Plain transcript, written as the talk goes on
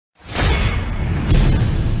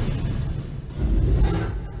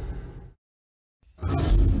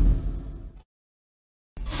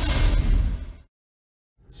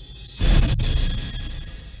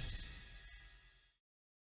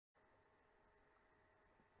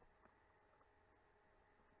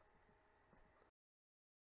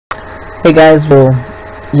Hey guys,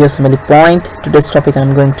 USMLEPOINT. Today's topic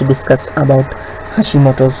I'm going to discuss about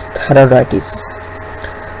Hashimoto's thyroiditis.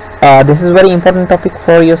 This is a very important topic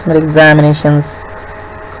for USMLE examinations.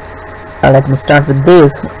 Let me start with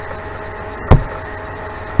this.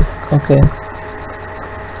 Okay,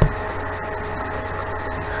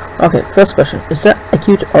 first question. Is it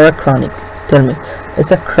acute or a chronic? Tell me.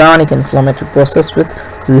 It's a chronic inflammatory process with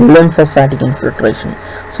lymphocytic infiltration.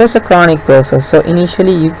 So it's a chronic process. So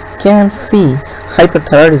initially you can see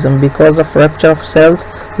hyperthyroidism because of rupture of cells.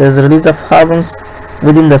 There is a release of hormones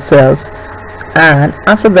within the cells, and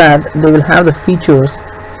after that they will have the features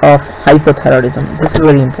of hyperthyroidism. This is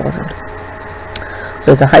very important.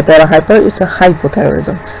 So it's a hypo or a hyper, it's a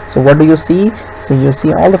hypothyroidism. So what do you see? So you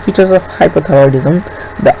see all the features of hypothyroidism.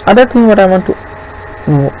 The other thing what I want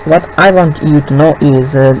you to know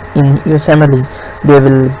is in USMLE they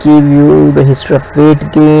will give you the history of weight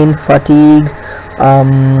gain, fatigue,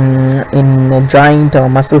 in joint or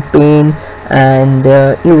muscle pain, and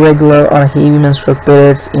irregular or heavy menstrual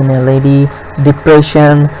periods in a lady,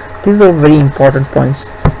 depression. These are very important points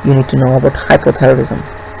you need to know about hypothyroidism.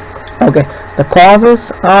 Okay, the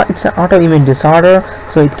causes are, it's an autoimmune disorder,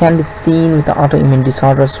 so it can be seen with the autoimmune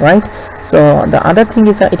disorders, right? So the other thing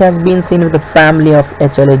is that it has been seen with the family of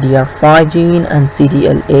HLA-DR5 gene and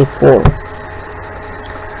CTLA4.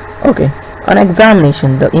 Okay, on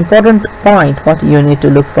examination, the important point what you need to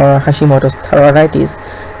look for Hashimoto's thyroiditis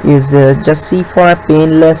is just see for a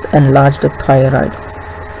painless enlarged thyroid,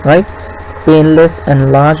 right? Painless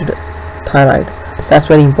enlarged thyroid. That's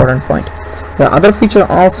very important point. The other feature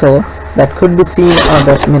also that could be seen or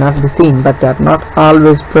that may not be seen, but they are not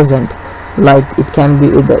always present, like it can be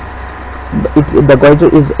with the goiter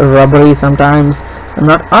is rubbery sometimes,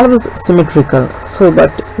 not always symmetrical. So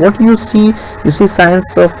but what you see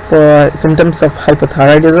signs of symptoms of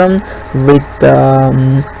hypothyroidism with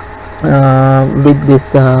this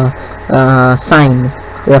sign,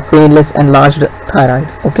 the painless enlarged thyroid.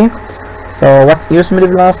 Okay, so what USMLE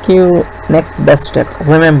will ask you, next best step.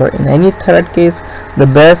 Remember, in any thyroid case, the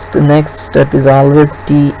best next step is always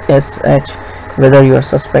TSH. Whether you are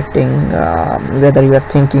suspecting, whether you are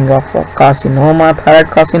thinking of carcinoma, thyroid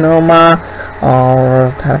carcinoma, or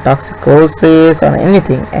thyrotoxicosis, or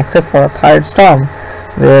anything except for a thyroid storm,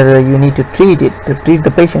 where you need to treat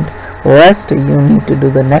the patient. Rest, you need to do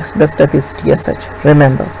the next best step is TSH.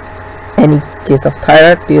 Remember, any case of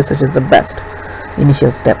thyroid, TSH is the best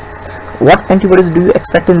initial step. What antibodies do you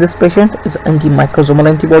expect in this patient? Is antimicrosomal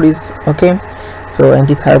antibodies. Okay, so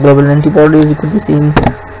anti-thyroglobulin antibodies you could be seen,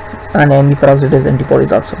 and anti-peroxidase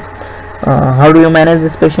antibodies also. How do you manage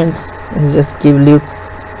this patient? You just give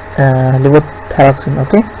levothyroxine.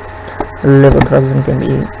 Okay, levothyroxine can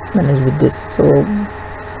be managed with this. So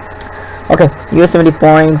okay, USMLE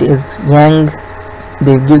point is young.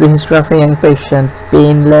 They give the history of a young patient,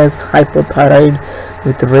 painless, hypothyroid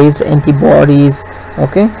with raised antibodies.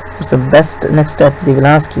 Okay, it's the best next step they will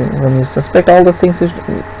ask you when you suspect all those things.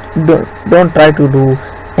 Don't try to do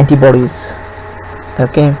antibodies.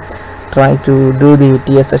 Okay, try to do the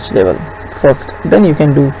TSH level first, then you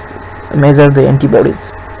can measure the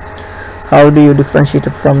antibodies. How do you differentiate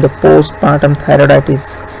it from the postpartum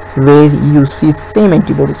thyroiditis, where you see same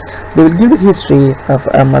antibodies? They will give the history of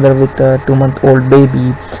a mother with a 2-month-old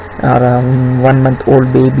baby or a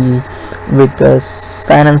 1-month-old baby with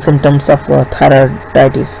sign and symptoms of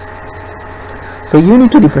thyroiditis. So you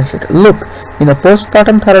need to differentiate. Look, in a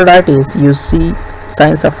postpartum thyroiditis you see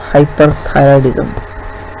signs of hyperthyroidism.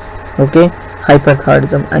 Okay,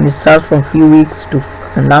 hyperthyroidism, and it starts from few weeks to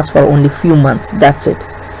and lasts for only few months. That's it.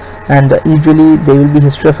 And usually there will be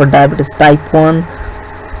history of a diabetes type 1,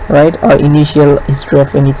 right, or initial history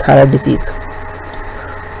of any thyroid disease.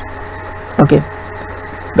 Okay,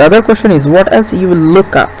 the other question is what else you will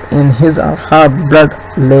look up in his or her blood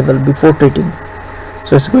level before treating.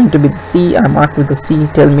 So it's going to be the C. I marked with the C.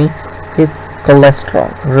 Tell me his cholesterol.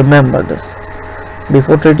 Remember this.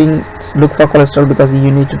 Before treating, look for cholesterol because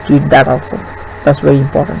you need to treat that also. That's very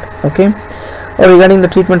important. Okay. Or regarding the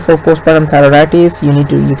treatment for postpartum thyroiditis,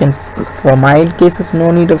 you can for mild cases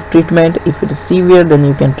no need of treatment. If it is severe, then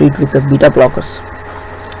you can treat with the beta blockers.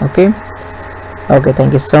 Okay.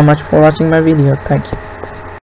 Thank you so much for watching my video. Thank you.